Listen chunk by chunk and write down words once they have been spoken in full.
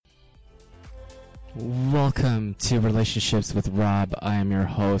Welcome to Relationships with Rob. I am your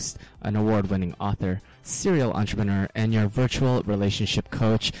host, an award-winning author, serial entrepreneur, and your virtual relationship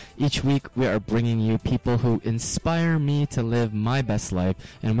coach. Each week, we are bringing you people who inspire me to live my best life,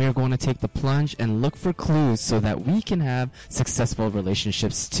 and we are going to take the plunge and look for clues so that we can have successful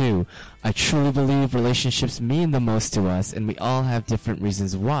relationships too. I truly believe relationships mean the most to us, and we all have different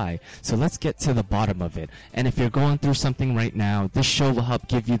reasons why. So let's get to the bottom of it. And if you're going through something right now, this show will help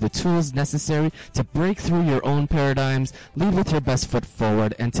give you the tools necessary to break through your own paradigms, lead with your best foot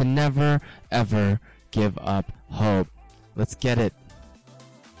forward, and to never, ever give up hope. Let's get it.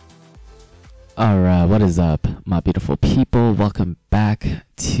 Alright, what is up, my beautiful people? Welcome back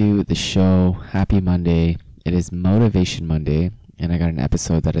to the show. Happy Monday. It is Motivation Monday, and I got an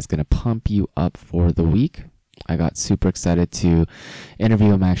episode that is going to pump you up for the week. I got super excited to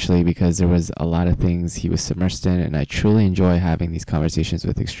interview him actually because there was a lot of things he was submersed in, and I truly enjoy having these conversations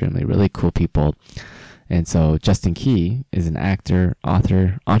with extremely really cool people. And so Justin Key is an actor,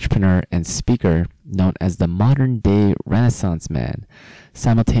 author, entrepreneur, and speaker known as the modern day Renaissance man,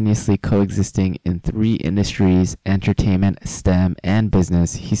 simultaneously coexisting in three industries: entertainment, STEM, and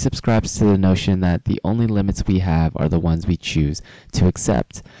business. He subscribes to the notion that the only limits we have are the ones we choose to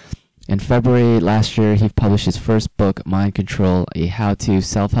accept. In February last year, he published his first book, Mind Control, a how-to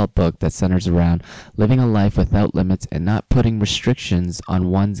self-help book that centers around living a life without limits and not putting restrictions on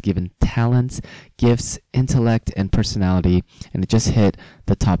one's given talents, gifts, intellect, and personality. And it just hit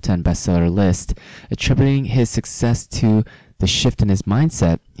the top 10 bestseller list. Attributing his success to the shift in his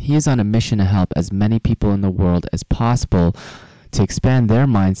mindset, he is on a mission to help as many people in the world as possible to expand their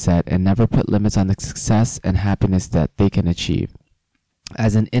mindset and never put limits on the success and happiness that they can achieve.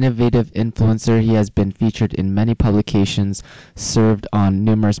 As an innovative influencer, he has been featured in many publications, served on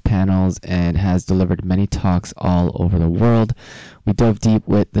numerous panels, and has delivered many talks all over the world. We dove deep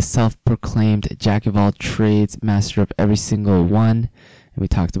with the self-proclaimed jack of all trades, master of every single one. And we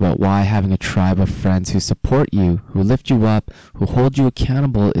talked about why having a tribe of friends who support you, who lift you up, who hold you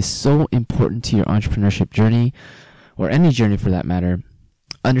accountable is so important to your entrepreneurship journey, or any journey for that matter.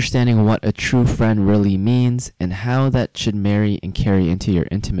 Understanding what a true friend really means and how that should marry and carry into your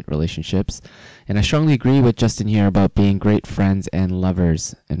intimate relationships. And I strongly agree with Justin here about being great friends and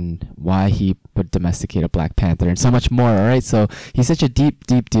lovers and why he would domesticate a Black Panther and so much more. All right. So he's such a deep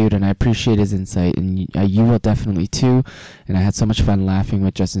dude, and I appreciate his insight, and you will definitely too. And I had so much fun laughing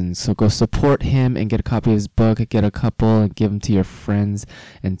with Justin. So go support him and get a copy of his book, get a couple and give them to your friends,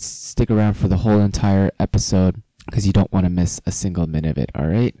 and stick around for the whole entire episode, because you don't want to miss a single minute of it. All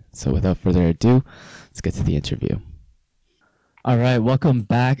right. So without further ado, let's get to the interview. All right. Welcome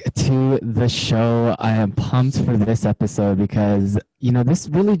back to the show. I am pumped for this episode because, this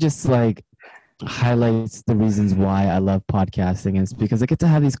really just highlights the reasons why I love podcasting. And it's because I get to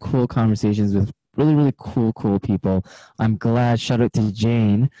have these cool conversations with really cool people. I'm glad. Shout out to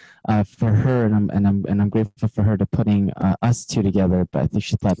Jane for her, and I'm grateful for her to putting us two together. But I think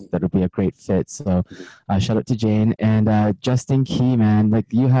she thought that would be a great fit. So shout out to Jane and Justin Key, man.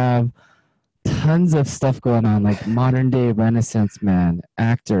 You have tons of stuff going on, like modern day Renaissance man,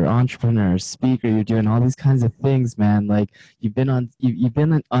 actor, entrepreneur, speaker. You're doing all these kinds of things, man. You've been on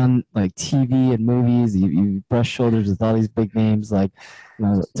TV and movies. You brush shoulders with all these big names.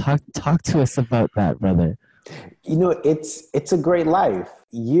 Talk to us about that, brother. It's a great life.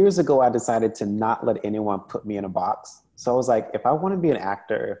 Years ago, I decided to not let anyone put me in a box. So I was like, if I want to be an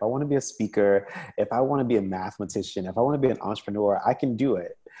actor, if I want to be a speaker, if I want to be a mathematician, if I want to be an entrepreneur, I can do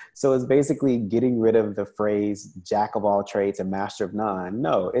it. So it's basically getting rid of the phrase jack of all trades and master of none.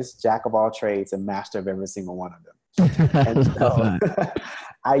 No, it's jack of all trades and master of every single one of them. And so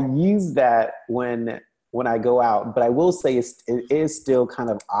I use that when I go out, but I will say it is still kind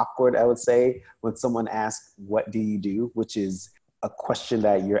of awkward, I would say, when someone asks, what do you do? Which is a question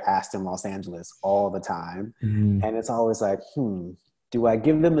that you're asked in Los Angeles all the time. Mm-hmm. And it's always like, do I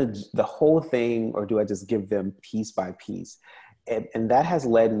give them the whole thing, or do I just give them piece by piece? And that has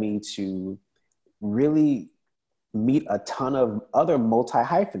led me to really meet a ton of other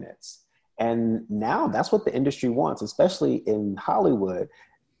multi-hyphenates. And now that's what the industry wants, especially in Hollywood.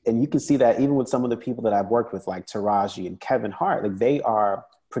 And you can see that even with some of the people that I've worked with, like Taraji and Kevin Hart, they are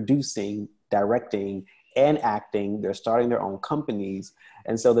producing, directing, and acting. They're starting their own companies.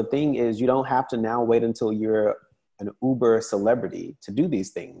 And so the thing is, you don't have to now wait until you're an Uber celebrity to do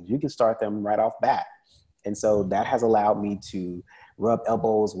these things. You can start them right off bat. And so that has allowed me to rub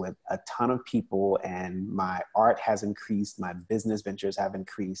elbows with a ton of people, and my art has increased, my business ventures have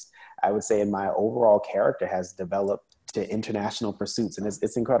increased. I would say my overall character has developed to international pursuits, and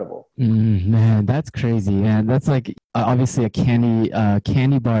it's incredible. Man, that's crazy, man. That's like obviously a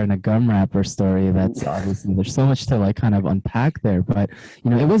candy bar and a gum wrapper story. That's obviously there's so much to like kind of unpack there, but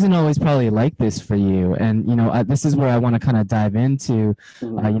it wasn't always probably like this for you. And this is where I want to kind of dive into,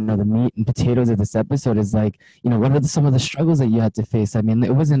 the meat and potatoes of this episode is like, what are some of the struggles that you had to face? I mean,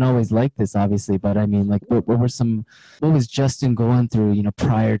 it wasn't always like this, obviously, but I mean, like, what was Justin going through,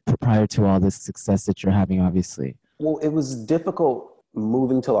 prior to all this success that you're having, obviously? Well, it was difficult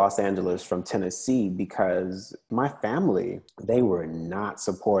moving to Los Angeles from Tennessee because my family, they were not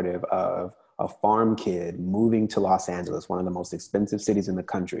supportive of a farm kid moving to Los Angeles, one of the most expensive cities in the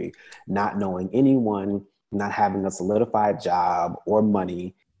country, not knowing anyone, not having a solidified job or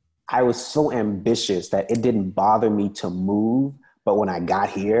money. I was so ambitious that it didn't bother me to move. But when I got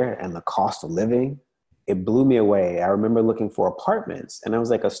here and the cost of living, it blew me away. I remember looking for apartments, and I was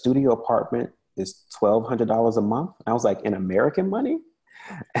like, a studio apartment is $1,200 a month. And I was like, in American money?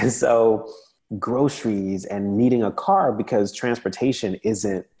 And so groceries and needing a car, because transportation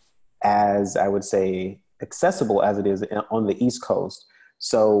isn't as, I would say, accessible as it is on the East Coast.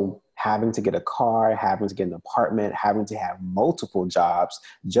 So having to get a car, having to get an apartment, having to have multiple jobs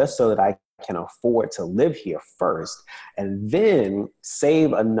just so that I can afford to live here first, and then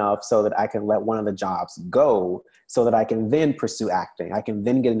save enough so that I can let one of the jobs go so that I can then pursue acting. I can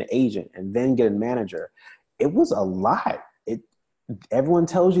then get an agent and then get a manager. It was a lot. Everyone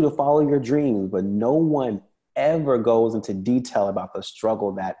tells you to follow your dreams, but no one ever goes into detail about the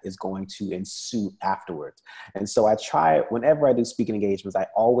struggle that is going to ensue afterwards. And so I try, whenever I do speaking engagements, I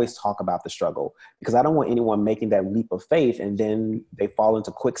always talk about the struggle, because I don't want anyone making that leap of faith and then they fall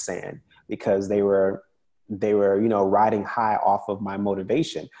into quicksand because they were riding high off of my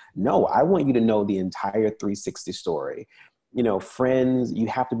motivation. No, I want you to know the entire 360 story. Friends, you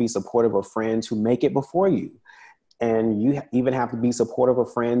have to be supportive of friends who make it before you. And you even have to be supportive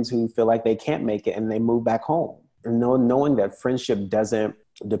of friends who feel like they can't make it and they move back home. And knowing that friendship doesn't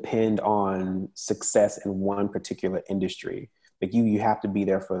depend on success in one particular industry. Like you have to be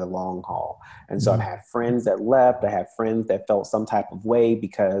there for the long haul. And so I've had friends that left. I had friends that felt some type of way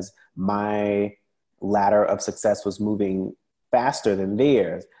because my ladder of success was moving faster than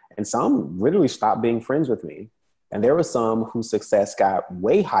theirs. And some literally stopped being friends with me. And there were some whose success got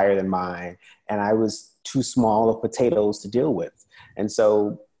way higher than mine, and I was too small of potatoes to deal with. And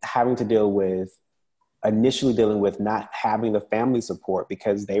so initially dealing with not having the family support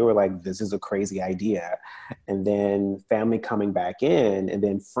because they were like, this is a crazy idea. And then family coming back in, and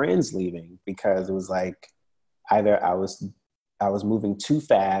then friends leaving because it was like either I was moving too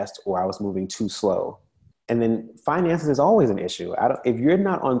fast or I was moving too slow. And then finances is always an issue. If you're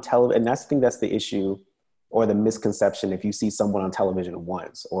not on television, and I think that's the issue or the misconception if you see someone on television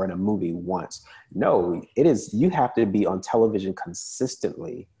once or in a movie once. No, it is, you have to be on television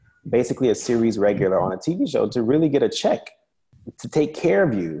consistently, basically a series regular on a TV show to really get a check, to take care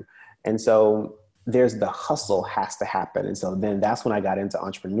of you. And so there's the hustle has to happen. And so then that's when I got into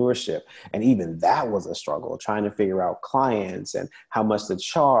entrepreneurship. And even that was a struggle, trying to figure out clients and how much to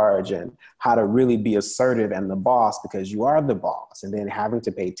charge and how to really be assertive and the boss, because you are the boss. And then having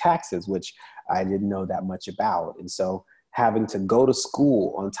to pay taxes, which I didn't know that much about. And so having to go to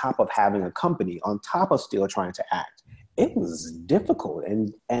school on top of having a company, on top of still trying to act, it was difficult.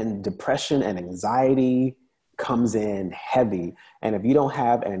 And depression and anxiety comes in heavy. And if you don't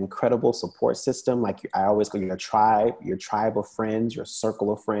have an incredible support system, like I always call your tribe of friends, your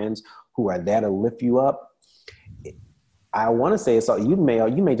circle of friends who are there to lift you up, I want to say so you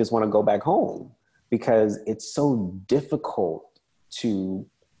may just want to go back home, because it's so difficult to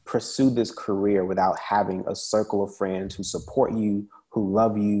pursue this career without having a circle of friends who support you, who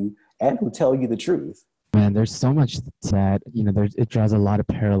love you, and who tell you the truth. Man, there's so much that, it draws a lot of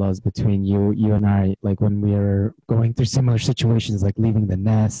parallels between you and I, like when we were going through similar situations, like leaving the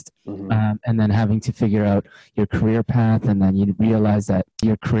nest, and then having to figure out your career path. And then you realize that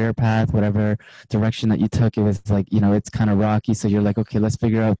your career path, whatever direction that you took, it was like, it's kind of rocky. So you're like, okay, let's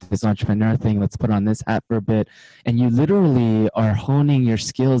figure out this entrepreneur thing. Let's put on this hat for a bit. And you literally are honing your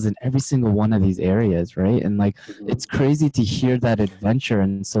skills in every single one of these areas, right? And like, it's crazy to hear that adventure.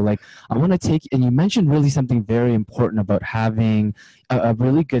 And so like, I want to take, and you mentioned really something very important about having a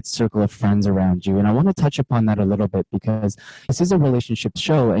really good circle of friends around you. And I want to touch upon that a little bit, because this is a relationship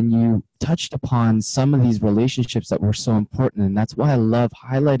show, and touched upon some of these relationships that were so important. And that's why I love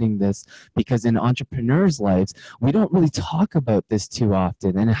highlighting this, because in entrepreneurs' lives, we don't really talk about this too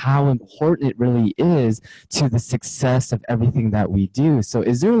often and how important it really is to the success of everything that we do. So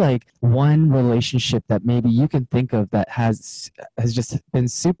is there like one relationship that maybe you can think of that has just been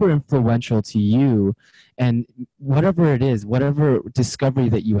super influential to you, and whatever it is, whatever discovery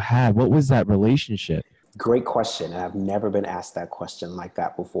that you had, what was that relationship? Great question. I've never been asked that question like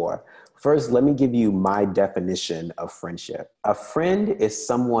that before. First, let me give you my definition of friendship. A friend is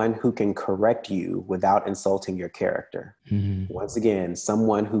someone who can correct you without insulting your character. Mm-hmm. Once again,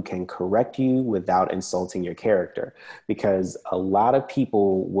 someone who can correct you without insulting your character, because a lot of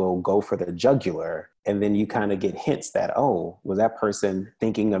people will go for the jugular, and then you kind of get hints that, oh, was that person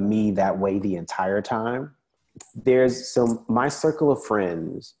thinking of me that way the entire time? My circle of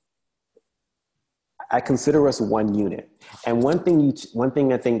friends, I consider us one unit. And one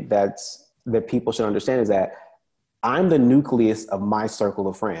thing I think that people should understand is that I'm the nucleus of my circle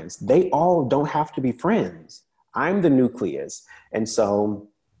of friends. They all don't have to be friends. I'm the nucleus. And so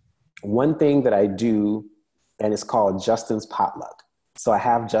one thing that I do, and it's called Justin's Potluck. So I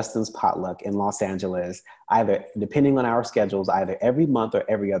have Justin's Potluck in Los Angeles, either, depending on our schedules, either every month or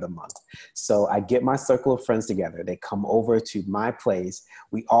every other month. So I get my circle of friends together. They come over to my place.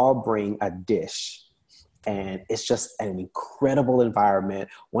 We all bring a dish. And it's just an incredible environment.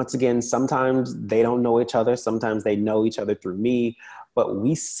 Once again, sometimes they don't know each other. Sometimes they know each other through me. But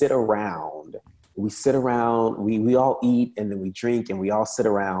we sit around. We all eat, and then we drink, and we all sit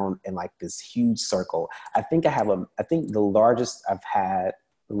around in like this huge circle. I think the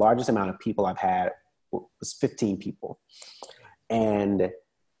largest amount of people I've had was 15 people. And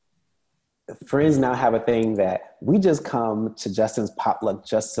friends now have a thing that we just come to Justin's Potluck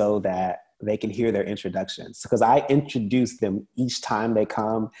just so that they can hear their introductions, because I introduce them each time they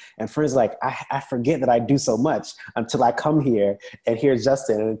come. And friends like, I forget that I do so much until I come here and hear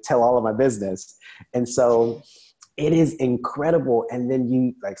Justin and tell all of my business. And so it is incredible. And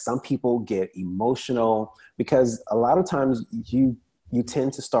then some people get emotional, because a lot of times you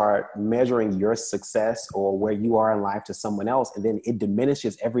tend to start measuring your success or where you are in life to someone else, and then it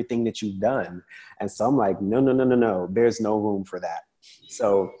diminishes everything that you've done. And so I'm like, no, there's no room for that.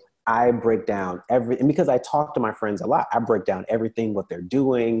 So I break down and because I talk to my friends a lot, I break down everything, what they're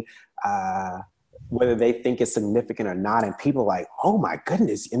doing, whether they think it's significant or not. And people are like, oh my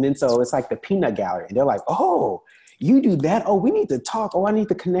goodness. And then so it's like the peanut gallery, and they're like, oh, you do that? Oh, we need to talk. Oh, I need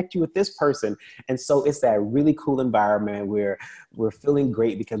to connect you with this person. And so it's that really cool environment where we're feeling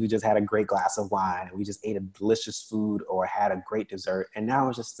great because we just had a great glass of wine, and we just ate a delicious food or had a great dessert. And now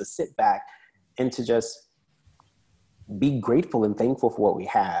it's just to sit back and to just be grateful and thankful for what we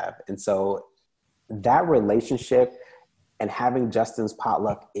have. And so that relationship and having Justin's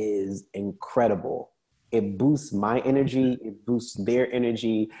Potluck is incredible. It boosts my energy, it boosts their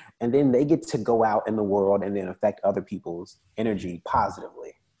energy, and then they get to go out in the world and then affect other people's energy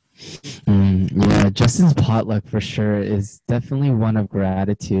positively. Yeah, Justin's Potluck for sure is definitely one of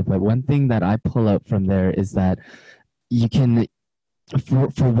gratitude. But one thing that I pull out from there is that you can,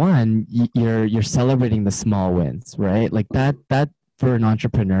 for one, you're celebrating the small wins, right? Like that for an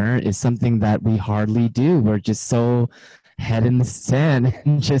entrepreneur is something that we hardly do. We're just so head in the sand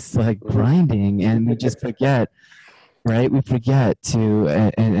and just like grinding, and we just forget, right? We forget to,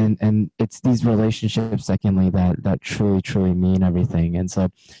 and it's these relationships, secondly, that truly mean everything. And so,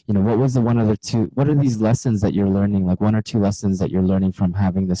 what was what are these lessons that you're learning, like one or two lessons that you're learning from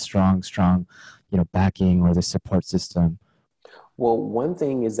having the strong, backing or the support system? Well, one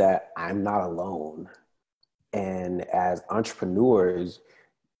thing is that I'm not alone. And as entrepreneurs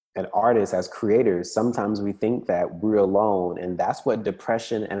and artists, as creators, sometimes we think that we're alone. And that's what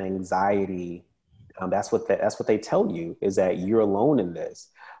depression and anxiety, that's what they tell you, is that you're alone in this.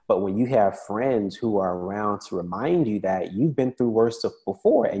 But when you have friends who are around to remind you that you've been through worse stuff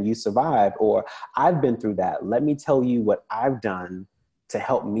before and you survived, or I've been through that, let me tell you what I've done to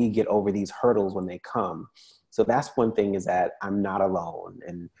help me get over these hurdles when they come. So that's one thing, is that I'm not alone.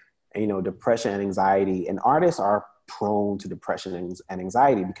 And depression and anxiety, and artists are prone to depression and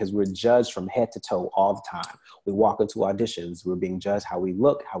anxiety because we're judged from head to toe all the time. We walk into auditions, we're being judged how we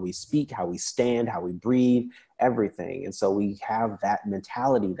look, how we speak, how we stand, how we breathe, everything. And so we have that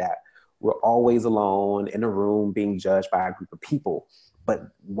mentality that we're always alone in a room being judged by a group of people. But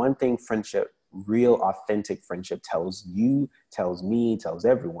one thing friendship, real authentic friendship, tells you, tells me, tells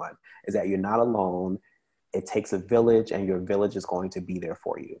everyone, is that you're not alone. It takes a village, and your village is going to be there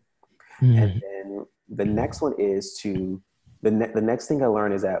for you. And then the next one is the next thing I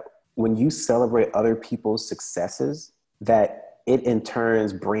learned is that when you celebrate other people's successes, that it in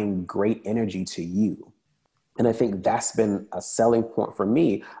turns bring great energy to you. And I think that's been a selling point for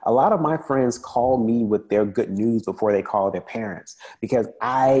me. A lot of my friends call me with their good news before they call their parents, because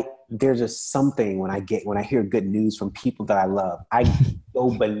there's just something when I hear good news from people that I love, I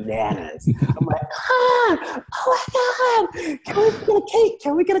go bananas. I'm like, oh my God, can we get a cake?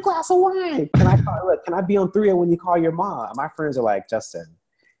 Can we get a glass of wine? Can I be on 3 when you call your mom? My friends are like, Justin,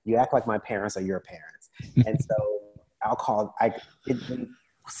 you act like my parents are your parents. And so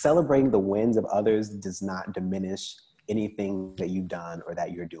celebrating the wins of others does not diminish anything that you've done or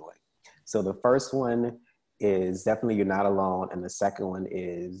that you're doing. So the first one is definitely you're not alone. And the second one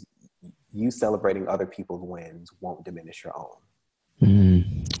is you celebrating other people's wins won't diminish your own.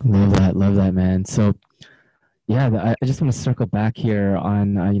 Love that, man. So yeah, I just want to circle back here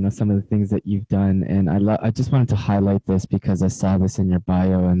on some of the things that you've done, and I just wanted to highlight this because I saw this in your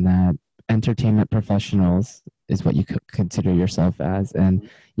bio, and that entertainment professionals is what you could consider yourself as, and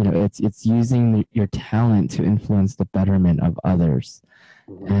it's using your talent to influence the betterment of others.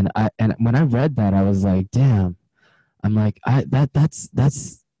 Mm-hmm. And when I read that, I was like, damn, I'm like,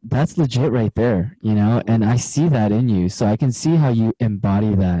 that's legit right there, and I see that in you. So I can see how you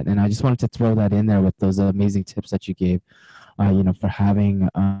embody that. And I just wanted to throw that in there with those amazing tips that you gave, for having,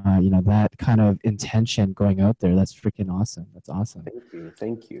 that kind of intention going out there. That's freaking awesome. That's awesome.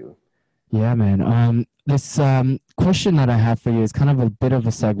 Thank you. Yeah, man. This question that I have for you is kind of a bit of a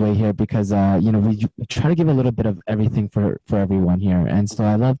segue here because, we try to give a little bit of everything for everyone here. And so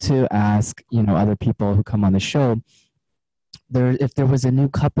I love to ask, other people who come on the show, if there was a new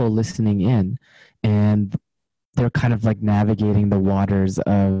couple listening in and they're kind of like navigating the waters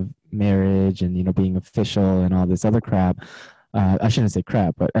of marriage and, being official and all this other crap. I shouldn't say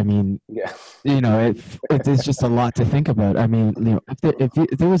crap, but I mean, yeah. It's just a lot to think about. I mean,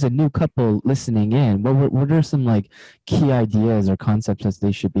 if there was a new couple listening in, what are some like key ideas or concepts that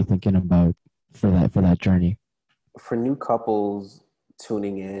they should be thinking about for that journey? For new couples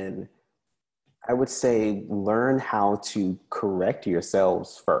tuning in, I would say learn how to correct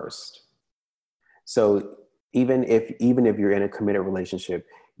yourselves first. So even if you're in a committed relationship,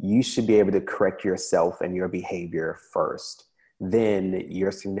 you should be able to correct yourself and your behavior first. Then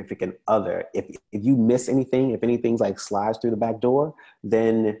your significant other, if you miss anything, if anything's like slides through the back door,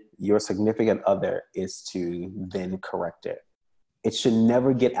 then your significant other is to then correct it. It should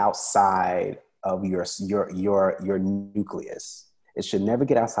never get outside of your nucleus. It should never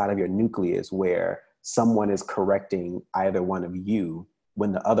get outside of your nucleus where someone is correcting either one of you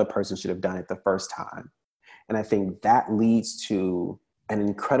when the other person should have done it the first time. And I think that leads to an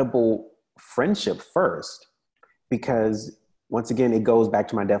incredible friendship first, because once again, it goes back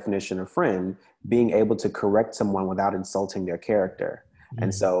to my definition of friend, being able to correct someone without insulting their character. Mm-hmm.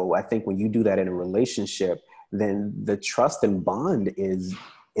 And so I think when you do that in a relationship, then the trust and bond is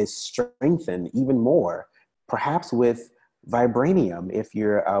strengthened even more, perhaps with Vibranium. If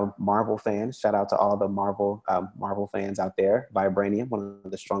you're a Marvel fan, shout out to all the Marvel fans out there. Vibranium, one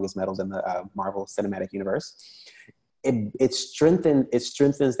of the strongest metals in the Marvel Cinematic Universe. It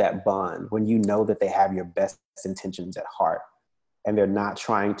strengthens that bond when you know that they have your best intentions at heart and they're not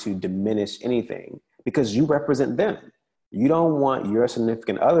trying to diminish anything because you represent them. You don't want your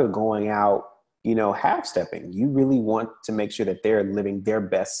significant other going out, half-stepping. You really want to make sure that they're living their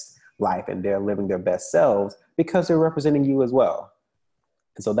best life and they're living their best selves because they're representing you as well.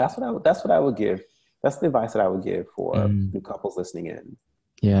 And so that's what I would give. That's the advice that I would give for new couples listening in.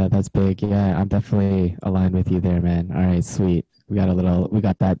 Yeah, that's big. Yeah, I'm definitely aligned with you there, man. All right, sweet. We got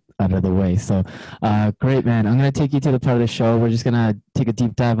that out of the way. So, great, man. I'm going to take you to the part of the show. We're just going to take a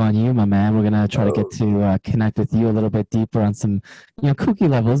deep dive on you, my man. We're going to try to get to connect with you a little bit deeper on some, kooky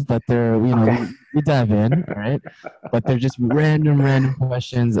levels, but they're, okay. we dive in, all right? But they're just random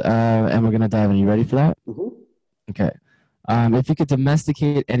questions, and we're going to dive in. You ready for that? Mm-hmm. Okay. If you could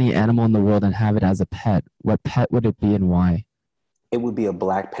domesticate any animal in the world and have it as a pet, what pet would it be and why? It would be a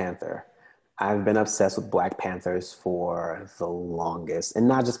Black Panther. I've been obsessed with Black Panthers for the longest, and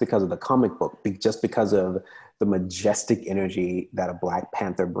not just because of the comic book, just because of the majestic energy that a Black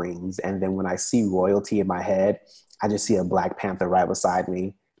Panther brings. And then when I see royalty in my head, I just see a Black Panther right beside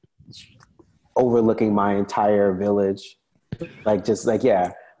me, overlooking my entire village. Like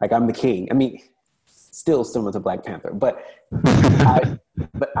I'm the king. I mean, still similar to Black Panther, but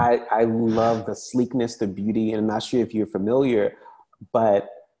I love the sleekness, the beauty, and I'm not sure if you're familiar, but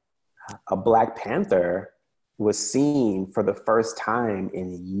a Black Panther was seen for the first time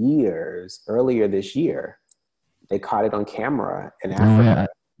in years earlier this year. They caught it on camera in Africa.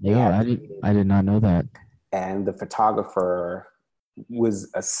 I did not know that. And the photographer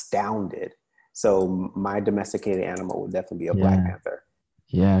was astounded So my domesticated animal would definitely be a black Yeah. panther.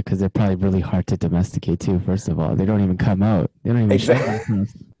 Yeah, because they're probably really hard to domesticate too. First of all, they don't even come out. They don't even show Exactly.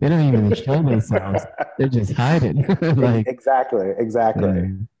 themselves. They don't even show themselves. They're just hiding. Like, Exactly.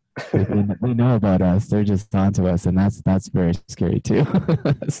 Exactly. uh, like they know about us. They're just onto us, and that's very scary too.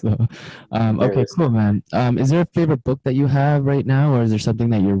 So, okay, Very cool, scary. man. Is there a favorite book that you have right now, or is there something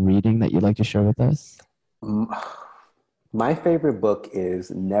that you're reading that you'd like to share with us? Mm, My favorite book is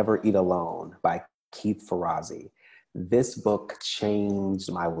Never Eat Alone by Keith Ferrazzi. This book changed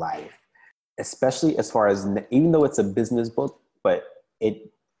my life, especially as far as, even though it's a business book, but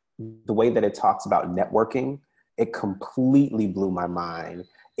it, the way that it talks about networking, it completely blew my mind.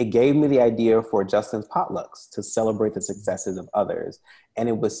 It gave me the idea for Justin's potlucks to celebrate the successes of others. And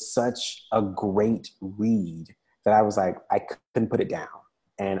it was such a great read that I was like, I couldn't put it down.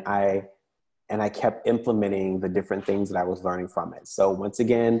 And I kept implementing the different things that I was learning from it. So once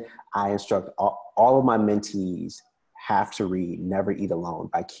again, I instruct all of my mentees have to read Never Eat Alone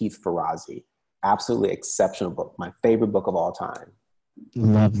by Keith Ferrazzi. Absolutely exceptional book. My favorite book of all time.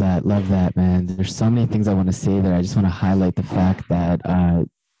 Love that, man. There's so many things I want to say there. I just want to highlight the fact that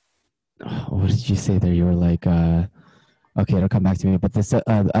what did you say there? You were like okay, it'll come back to me. But this,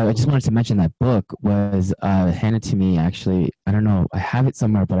 I just wanted to mention that book was handed to me. Actually, I don't know. I have it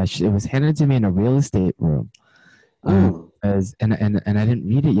somewhere, but it was handed to me in a real estate room. Mm. As and I didn't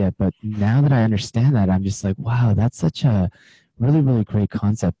read it yet, but now that I understand that, I'm just like, wow, that's such a really great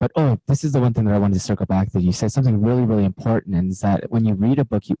concept. But oh, this is the one thing that I wanted to circle back to. You said something really important, and is that when you read a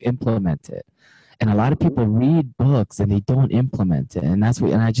book, you implement it. And a lot of Mhm. people read books and they don't implement it, and that's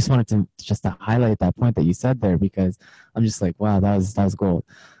what. And I just wanted to highlight that point that you said there because I'm just like, wow, that was gold.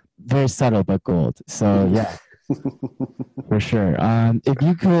 Very subtle, but gold. So yeah, for sure. If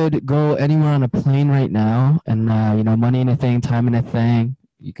you could go anywhere on a plane right now, and money ain't a thing, time ain't a thing,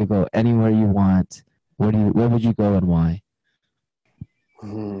 you could go anywhere you want. Where would you go and why?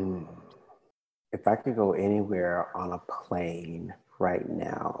 Hmm. If I could go anywhere on a plane right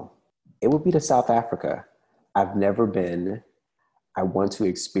now, it would be to South Africa. I've never been. I want to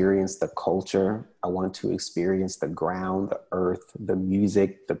experience the culture. I want to experience the ground, the earth, the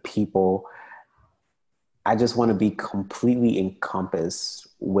music, the people. I just want to be completely encompassed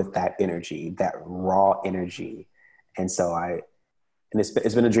with that energy, that raw energy. And so it's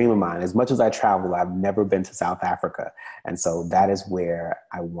been a dream of mine. As much as I travel, I've never been to South Africa. And so that is where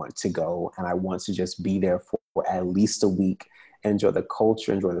I want to go. And I want to just be there for at least a week, enjoy the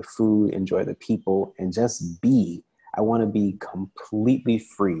culture, enjoy the food, enjoy the people, and just be. I want to be completely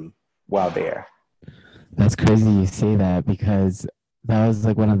free while there. That's crazy you say that because that was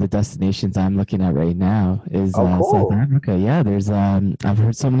like one of the destinations I'm looking at right now is Oh, South cool. Africa. Yeah, there's I've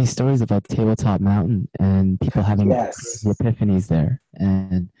heard so many stories about Tabletop Mountain and people having crazy Yes. epiphanies there,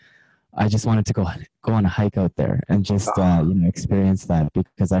 and I just wanted to go on a hike out there and just Oh, experience that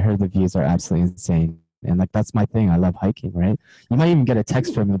because I heard the views are absolutely insane. And like that's my thing. I love hiking, right? You might even get a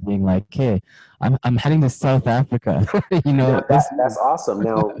text from me being like, "Hey, I'm heading to South Africa." now This that's awesome.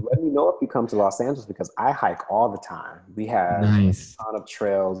 Now let me know if you come to Los Angeles because I hike all the time. We have nice. a ton of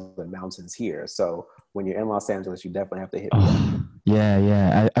trails and mountains here. So when you're in Los Angeles, you definitely have to hit me up. Oh, yeah,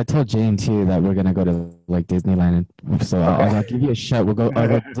 yeah. I told Jane too that we're gonna go to like Disneyland, and so Okay. I'll give you a shout. I'll go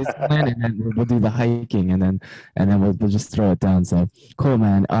to Disneyland, and then we'll do the hiking, and then we'll just throw it down. So cool,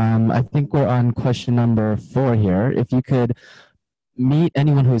 man. I think we're on question number 4 here. If you could meet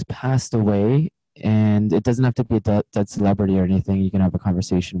anyone who's passed away, and it doesn't have to be a dead celebrity or anything, you can have a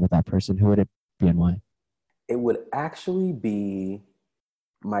conversation with that person. Who would it be and why? It would actually be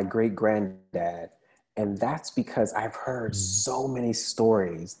my great granddad. And that's because I've heard Mm. so many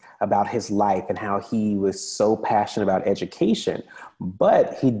stories about his life and how he was so passionate about education,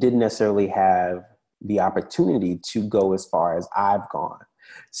 but he didn't necessarily have the opportunity to go as far as I've gone.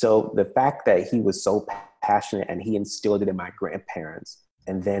 So the fact that he was so passionate and he instilled it in my grandparents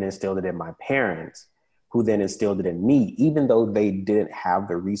and then instilled it in my parents, who then instilled it in me, even though they didn't have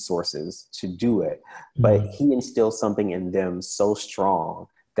the resources to do it. But Mm. he instilled something in them so strong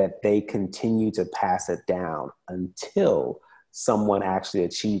that they continue to pass it down until someone actually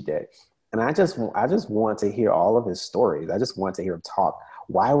achieved it. And I just want to hear all of his stories. I just want to hear him talk.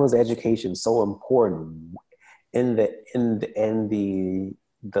 Why was education so important in the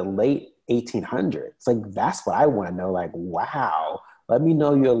late 1800s? Like that's what I want to know. Like, wow, let me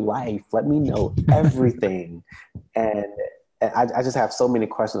know your life. Let me know everything. And I just have so many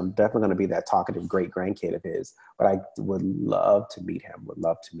questions. I'm definitely going to be that talkative great grandkid of his, but I would love to meet him. Would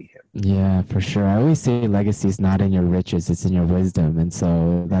love to meet him. Yeah, for sure. I always say legacy is not in your riches, it's in your wisdom. And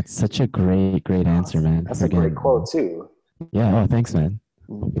so that's such a great answer, man. That's a great Friggin' quote too. yeah. Oh, thanks, man.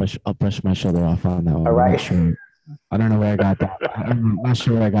 I'll brush my shoulder off on that one. All I'm not right. sure. I don't know where I got that. I'm not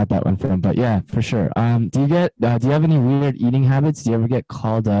sure where I got that one from, but yeah, for sure. Do you have any weird eating habits? Do you ever get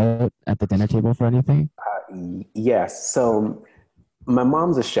called out at the dinner table for anything? Yes. So my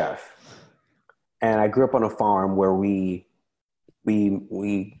mom's a chef, and I grew up on a farm where we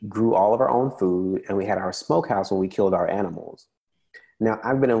grew all of our own food, and we had our smokehouse where we killed our animals. Now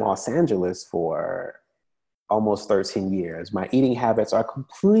I've been in Los Angeles for almost 13 years. My eating habits are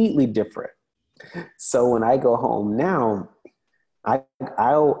completely different. So when I go home now, I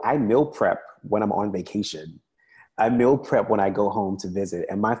I meal prep when I'm on vacation. I meal prep when I go home to visit,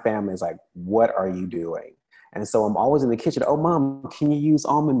 and my family is like, "What are you doing?" And so I'm always in the kitchen. Oh, mom, can you use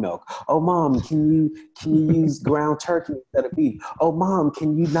almond milk? Oh, mom, can you use ground turkey instead of beef? Oh, mom,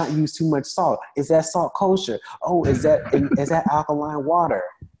 can you not use too much salt? Is that salt kosher? Oh, is that alkaline water?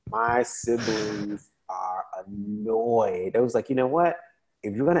 My siblings are annoyed. It was like, you know what?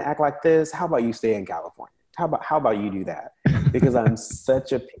 If you're gonna act like this, how about you stay in California? How about you do that? Because I'm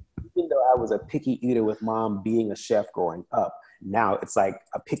such a, even though I was a picky eater with mom being a chef growing up, now it's like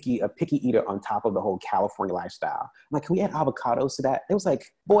a picky eater on top of the whole California lifestyle. I'm like, can we add avocados to that? It was like,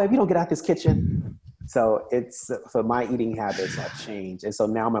 boy, if you don't get out this kitchen. So my eating habits have changed. And so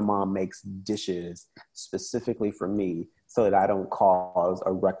now my mom makes dishes specifically for me so that I don't cause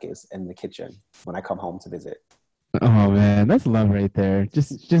a ruckus in the kitchen when I come home to visit. Oh man, that's love right there.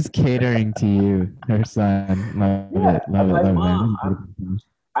 Just catering to you, her son. Yeah, Love I'm it, like, love it, mom, man. That's beautiful.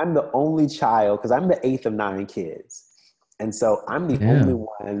 I'm the only child because I'm the eighth of nine kids. And so I'm the only Yeah.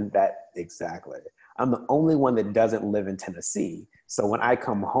 one that, exactly, I'm the only one that doesn't live in Tennessee. So when I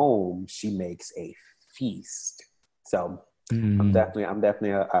come home, she makes a feast. So Mm. I'm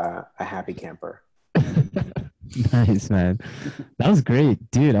definitely a happy camper. Nice, man. That was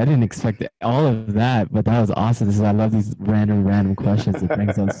great, dude. I didn't expect all of that, but that was awesome. I love these random questions. It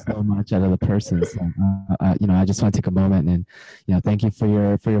brings out so much out of the person. So, I just want to take a moment and, thank you for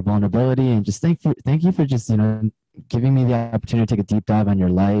your vulnerability and just thank you for just, giving me the opportunity to take a deep dive on your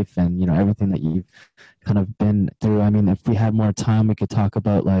life and, everything that you've kind of been through. I mean, if we had more time, we could talk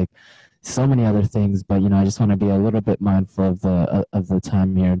about like so many other things, but, I just want to be a little bit mindful of the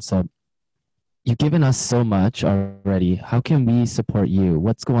time here. And so, you've given us so much already. How can we support you?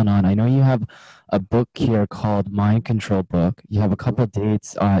 What's going on? I know you have a book here called Mind Control Book. You have a couple of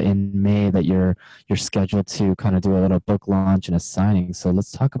dates in May that you're scheduled to kind of do a little book launch and a signing. So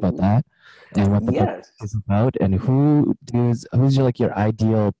let's talk about that and what the book Yes, is about and who's your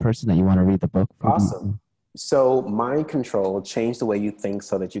ideal person that you want to read the book. Who do awesome. you, So mind control, change the way you think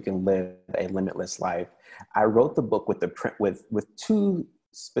so that you can live a limitless life. I wrote the book with two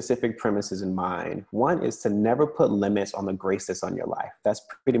specific premises in mind. One is to never put limits on the grace that's on your life. That's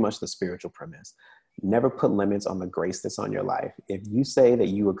pretty much the spiritual premise. Never put limits on the grace that's on your life. If you say that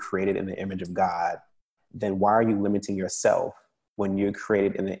you were created in the image of God, then why are you limiting yourself when you're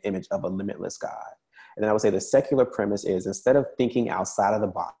created in the image of a limitless God? And then I would say the secular premise is instead of thinking outside of the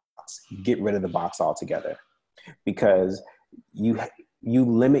box, get rid of the box altogether because you you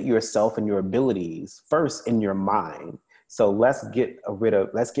limit yourself and your abilities first in your mind. So let's get rid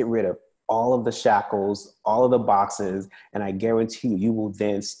of all of the shackles, all of the boxes, and I guarantee you will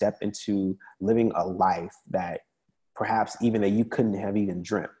then step into living a life that perhaps even that you couldn't have even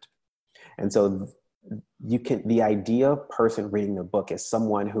dreamt. And so the ideal person reading the book is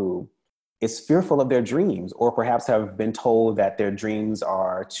someone who is fearful of their dreams or perhaps have been told that their dreams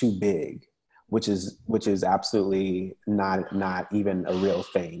are too big, which is absolutely not even a real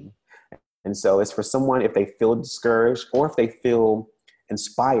thing. And so it's for someone if they feel discouraged or if they feel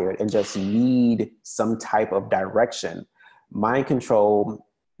inspired and just need some type of direction. Mind Control,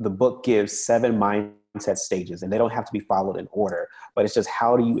 the book gives 7 mindset stages and they don't have to be followed in order, but it's just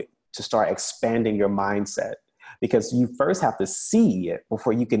how do you to start expanding your mindset because you first have to see it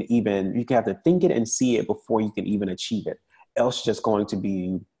before you can have to think it and see it before you can even achieve it. Else you're just going to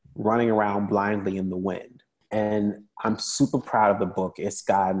be running around blindly in the wind. And I'm super proud of the book. It's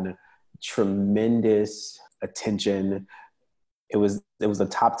gotten tremendous attention. It was a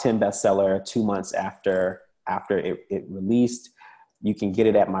top 10 bestseller 2 months after it released. You can get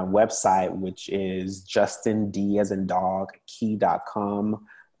it at my website, which is justindog as in dog, key.com.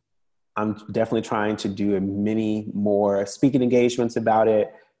 I'm definitely trying to do many more speaking engagements about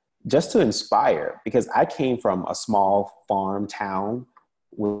it just to inspire because I came from a small farm town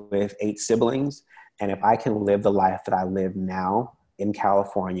with 8 siblings. And if I can live the life that I live now in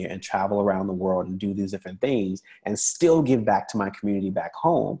California and travel around the world and do these different things and still give back to my community back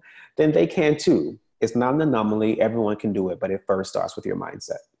home, then they can too. It's not an anomaly. Everyone can do it, but it first starts with your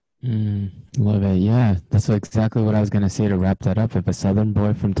mindset. Love it. Yeah, that's exactly what I was gonna say to wrap that up. If a Southern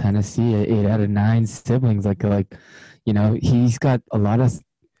boy from Tennessee, 8 out of 9 siblings, he's got a lot of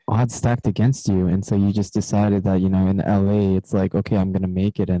odds stacked against you, and so you just decided that, in LA, it's like, okay, I'm gonna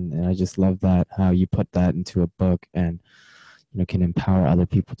make it, and I just love that how you put that into a book and can empower other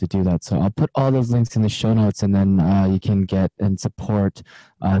people to do that. So I'll put all those links in the show notes, and then you can get and support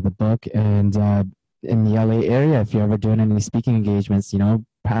the book. And in the LA area, if you're ever doing any speaking engagements,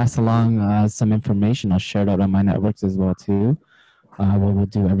 pass along some information. I'll share it out on my networks as well too. We'll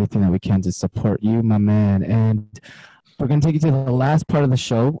do everything that we can to support you, my man. And we're gonna take you to the last part of the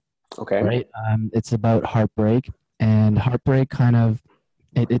show. Okay. Right. It's about heartbreak, and heartbreak kind of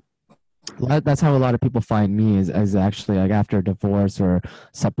it that's how a lot of people find me is as actually like after a divorce or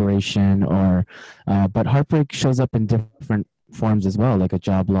separation or but heartbreak shows up in different forms as well, like a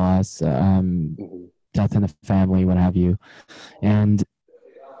job loss, death in the family, what have you. And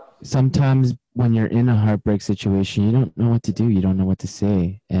sometimes when you're in a heartbreak situation, you don't know what to do, you don't know what to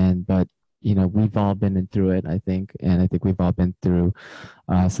say. And but we've all been through it, I think, and I think we've all been through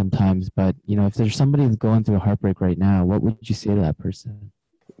sometimes. But if there's somebody who's going through a heartbreak right now, what would you say to that person?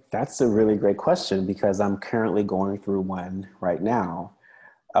 That's a really great question because I'm currently going through one right now.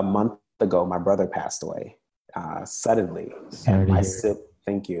 A month ago, my brother passed away suddenly. Sorry to hear.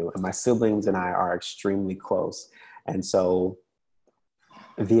 Thank you. And my siblings and I are extremely close. And so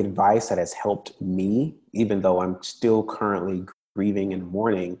the advice that has helped me, even though I'm still currently grieving and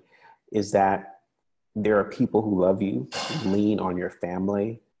mourning, is that there are people who love you. Lean on your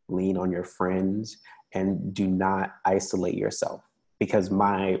family, lean on your friends, and do not isolate yourself. Because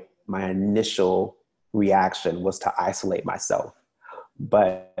my initial reaction was to isolate myself.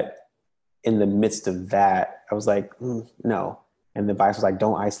 But in the midst of that, I was like, no. And the advice was like,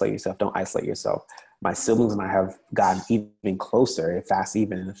 don't isolate yourself. Don't isolate yourself. My siblings and I have gotten even closer, if that's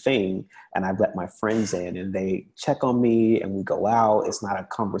even a thing. And I've let my friends in and they check on me and we go out. It's not a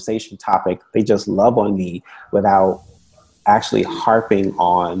conversation topic. They just love on me without actually harping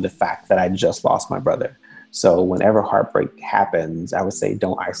on the fact that I just lost my brother. So whenever heartbreak happens, I would say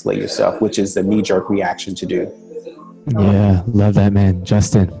don't isolate yourself, which is the knee-jerk reaction to do. Yeah, love that, man.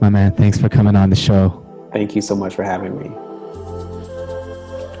 Justin, my man, thanks for coming on the show. Thank you so much for having me.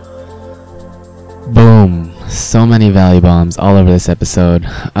 Boom. So many value bombs all over this episode.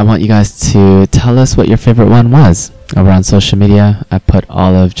 I want you guys to tell us what your favorite one was. Over on social media, I put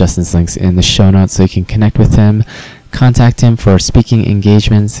all of Justin's links in the show notes so you can connect with him. Contact him for speaking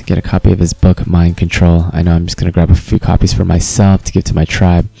engagements. Get a copy of his book, Mind Control. I know I'm just going to grab a few copies for myself to give to my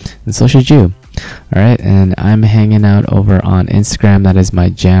tribe. And so should you. All right. And I'm hanging out over on Instagram. That is my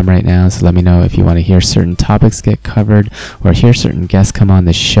jam right now. So let me know if you want to hear certain topics get covered or hear certain guests come on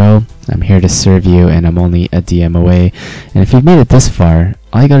the show. I'm here to serve you, and I'm only a DM away. And if you've made it this far,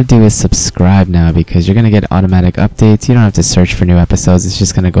 all you got to do is subscribe now because you're going to get automatic updates. You don't have to search for new episodes. It's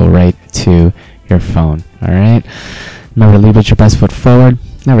just going to go right to your phone. All right. Remember to lead with your best foot forward.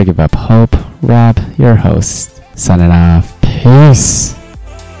 Never give up hope. Rob, your host, signing off. Peace.